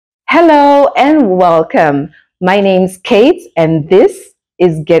Hello and welcome. My name's Kate and this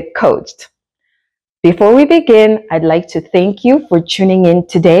is Get Coached. Before we begin, I'd like to thank you for tuning in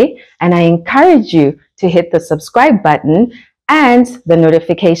today, and I encourage you to hit the subscribe button and the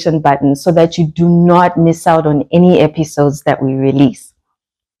notification button so that you do not miss out on any episodes that we release.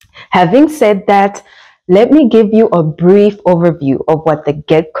 Having said that, let me give you a brief overview of what the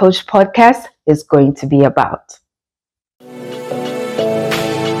Get Coached podcast is going to be about.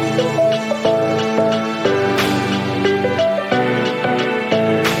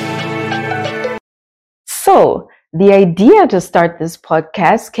 So, the idea to start this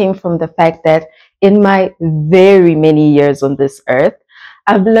podcast came from the fact that in my very many years on this earth,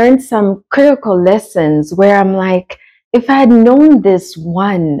 I've learned some critical lessons where I'm like, if I had known this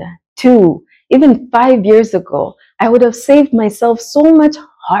 1, 2, even 5 years ago, I would have saved myself so much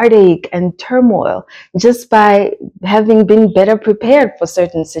heartache and turmoil just by having been better prepared for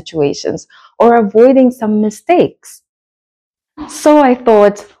certain situations or avoiding some mistakes. So I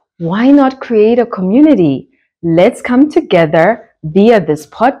thought, why not create a community? Let's come together via this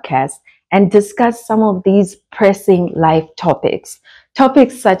podcast and discuss some of these pressing life topics.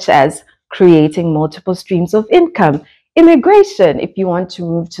 Topics such as creating multiple streams of income, immigration, if you want to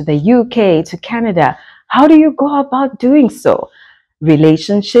move to the UK, to Canada, how do you go about doing so?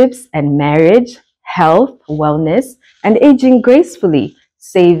 Relationships and marriage, health, wellness, and aging gracefully,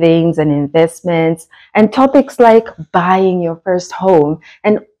 savings and investments, and topics like buying your first home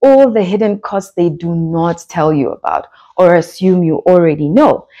and all the hidden costs they do not tell you about or assume you already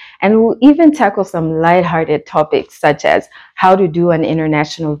know. And we'll even tackle some lighthearted topics such as how to do an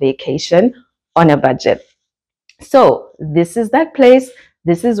international vacation on a budget. So this is that place.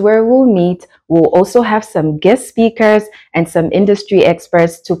 This is where we'll meet. We'll also have some guest speakers and some industry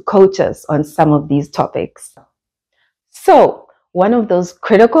experts to coach us on some of these topics. So one of those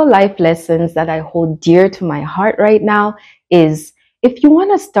critical life lessons that I hold dear to my heart right now is if you want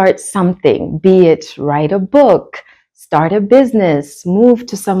to start something, be it write a book, start a business, move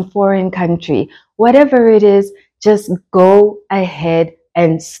to some foreign country, whatever it is, just go ahead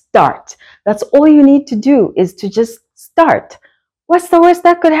and start. That's all you need to do is to just start. What's the worst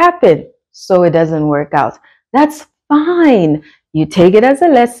that could happen? So it doesn't work out. That's fine. You take it as a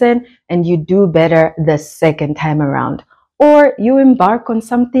lesson and you do better the second time around. Or you embark on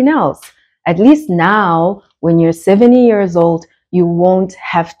something else. At least now, when you're 70 years old, you won't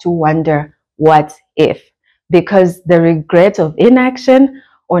have to wonder what if. Because the regret of inaction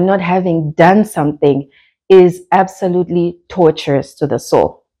or not having done something is absolutely torturous to the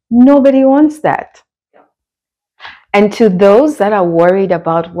soul. Nobody wants that. And to those that are worried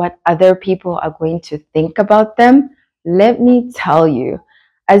about what other people are going to think about them, let me tell you,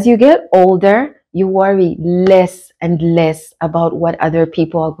 as you get older, you worry less and less about what other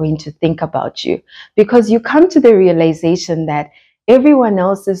people are going to think about you because you come to the realization that everyone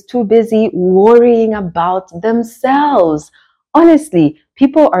else is too busy worrying about themselves. Honestly,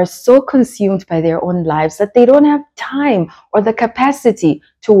 people are so consumed by their own lives that they don't have time or the capacity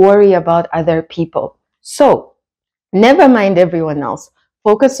to worry about other people. So, never mind everyone else.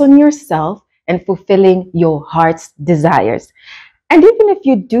 Focus on yourself and fulfilling your heart's desires. And even if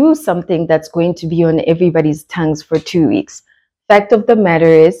you do something that's going to be on everybody's tongues for 2 weeks, fact of the matter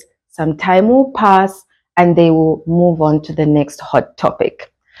is some time will pass and they will move on to the next hot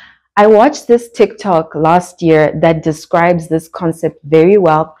topic. I watched this TikTok last year that describes this concept very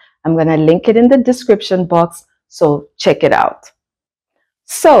well. I'm going to link it in the description box, so check it out.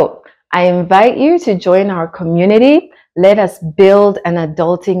 So I invite you to join our community. Let us build an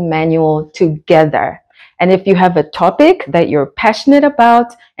adulting manual together. And if you have a topic that you're passionate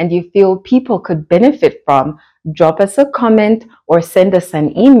about and you feel people could benefit from, drop us a comment or send us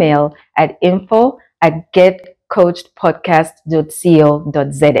an email at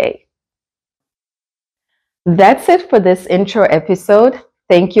info@getcoachedpodcast.co.za. That's it for this intro episode.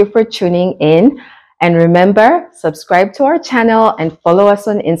 Thank you for tuning in. And remember, subscribe to our channel and follow us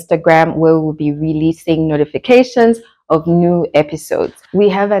on Instagram where we'll be releasing notifications of new episodes. We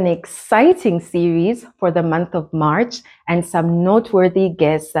have an exciting series for the month of March and some noteworthy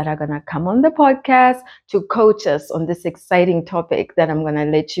guests that are going to come on the podcast to coach us on this exciting topic that I'm going to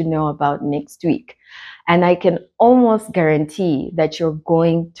let you know about next week. And I can almost guarantee that you're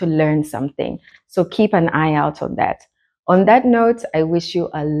going to learn something. So keep an eye out on that. On that note, I wish you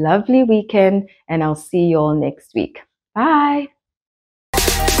a lovely weekend and I'll see you all next week. Bye.